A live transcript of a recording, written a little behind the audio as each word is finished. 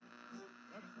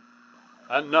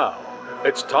And now,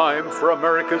 it's time for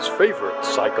America's favorite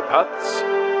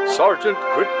psychopaths, Sergeant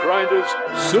Grit Grinder's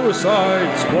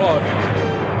Suicide Squad.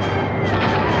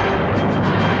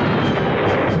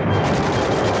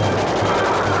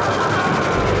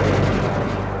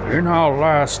 In our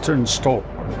last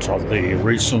installment of the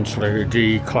recently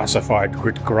declassified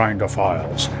Grit Grinder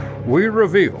files, we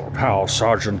revealed how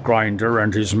Sergeant Grinder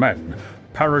and his men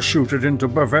parachuted into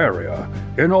Bavaria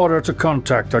in order to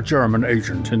contact a German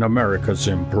agent in America's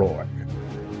employ.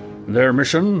 Their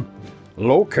mission?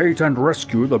 Locate and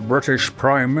rescue the British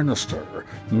Prime Minister,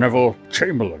 Neville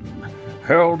Chamberlain,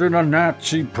 held in a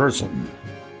Nazi prison.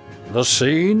 The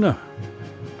scene?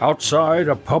 Outside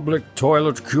a public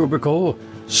toilet cubicle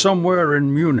somewhere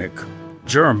in Munich,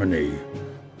 Germany,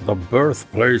 the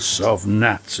birthplace of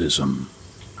Nazism.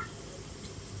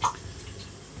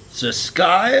 The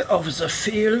sky of the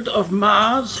field of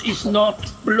Mars is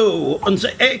not blue, and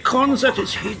the acorn that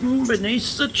is hidden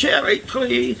beneath the cherry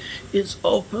tree is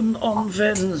open on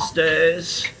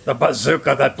Wednesdays. The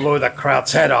bazooka that blew the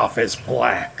Kraut's head off is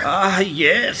black. Ah,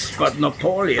 yes, but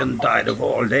Napoleon died of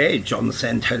old age on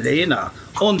St. Helena,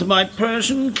 and my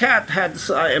Persian cat had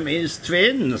Siamese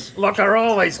twins. Look, are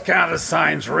all these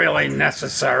countersigns really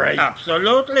necessary?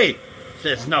 Absolutely.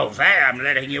 There's no way I'm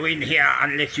letting you in here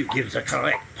unless you give the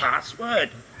correct password.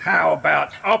 How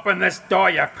about open this door,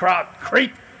 you Kraut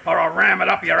creep, or I'll ram it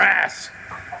up your ass?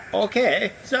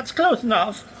 Okay, that's close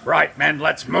enough. Right, men,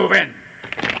 let's move in.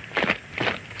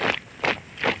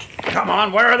 Come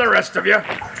on, where are the rest of you?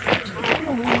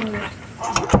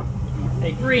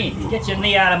 Hey, Green, get your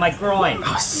knee out of my groin.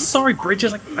 Oh, sorry,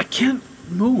 Bridget. I can't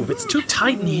move. It's too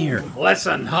tight in here.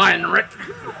 Listen, Heinrich.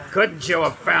 Couldn't you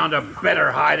have found a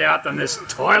better hideout than this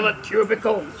toilet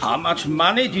cubicle? How much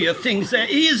money do you think there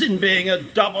is in being a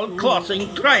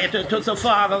double-crossing traitor to the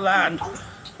fatherland?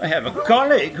 I have a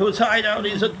colleague whose hideout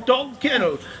is a dog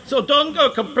kennel, so don't go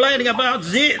complaining about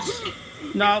this.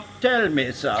 Now tell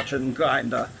me, Sergeant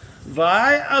Grinder,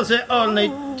 why are there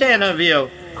only 10 of you?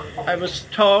 I was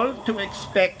told to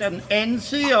expect an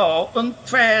NCO and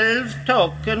 12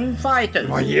 token fighters.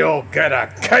 Well, you'll get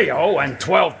a KO and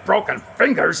 12 broken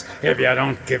fingers if you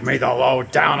don't give me the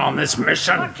lowdown on this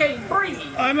mission. Okay, breathe.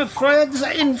 I'm afraid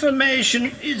the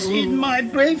information is in my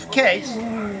briefcase,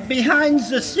 behind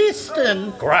the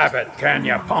cistern. Grab it, can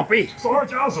you, Pumpy?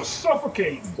 Sarge, I was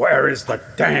suffocating. Where is the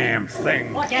damn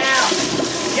thing? Look out!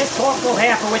 Get Corporal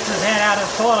Halfowitz's head out of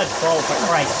the toilet bowl, for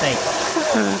Christ's sake.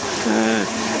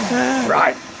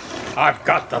 Right, I've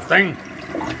got the thing.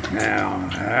 Now,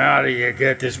 how do you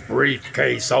get this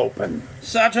briefcase open?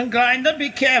 Sergeant Grinder, be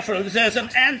careful. There's an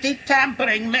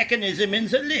anti-tampering mechanism in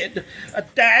the lid. A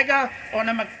dagger on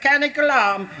a mechanical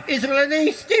arm is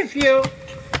released if you...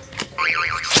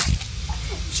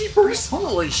 Jeepers,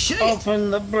 holy shit.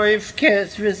 Open the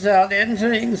briefcase without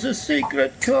entering the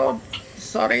secret code.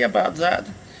 Sorry about that.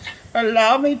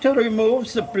 Allow me to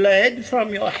remove the blade from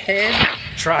your head.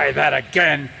 Try that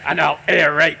again, and I'll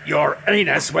aerate your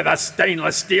anus with a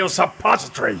stainless steel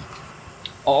suppository.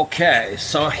 Okay,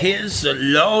 so here's the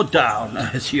lowdown,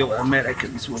 as you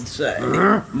Americans would say.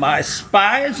 My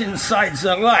spies inside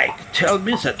the Reich tell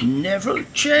me that Neville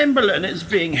Chamberlain is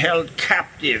being held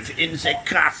captive in the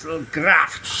castle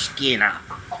Grafskinner,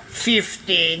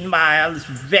 15 miles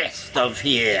west of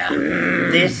here.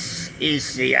 This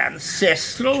is the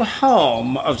ancestral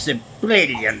home of the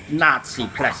brilliant Nazi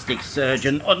plastic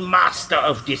surgeon and master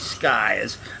of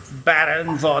disguise,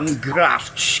 Baron von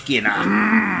Grafskinner.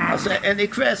 Are there any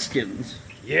questions?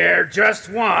 You're just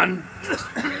one.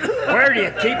 Where do you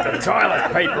keep the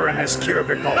toilet paper in this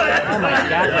cubicle? Oh my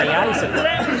God, my eyes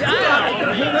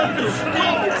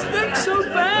It's so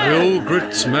bad. Will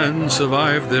Grit's men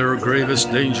survive their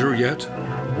gravest danger yet?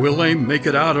 Will they make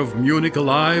it out of Munich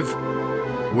alive?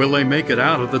 Will they make it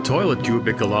out of the toilet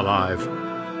cubicle alive?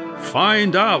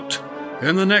 Find out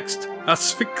in the next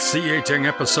asphyxiating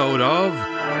episode of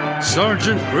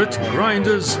Sergeant Grit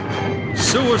Grinder's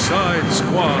Suicide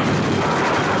Squad.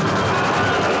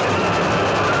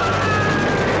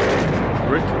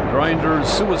 Grit Grinder's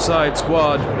Suicide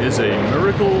Squad is a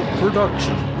Miracle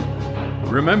production.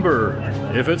 Remember,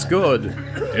 if it's good,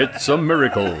 it's a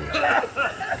miracle.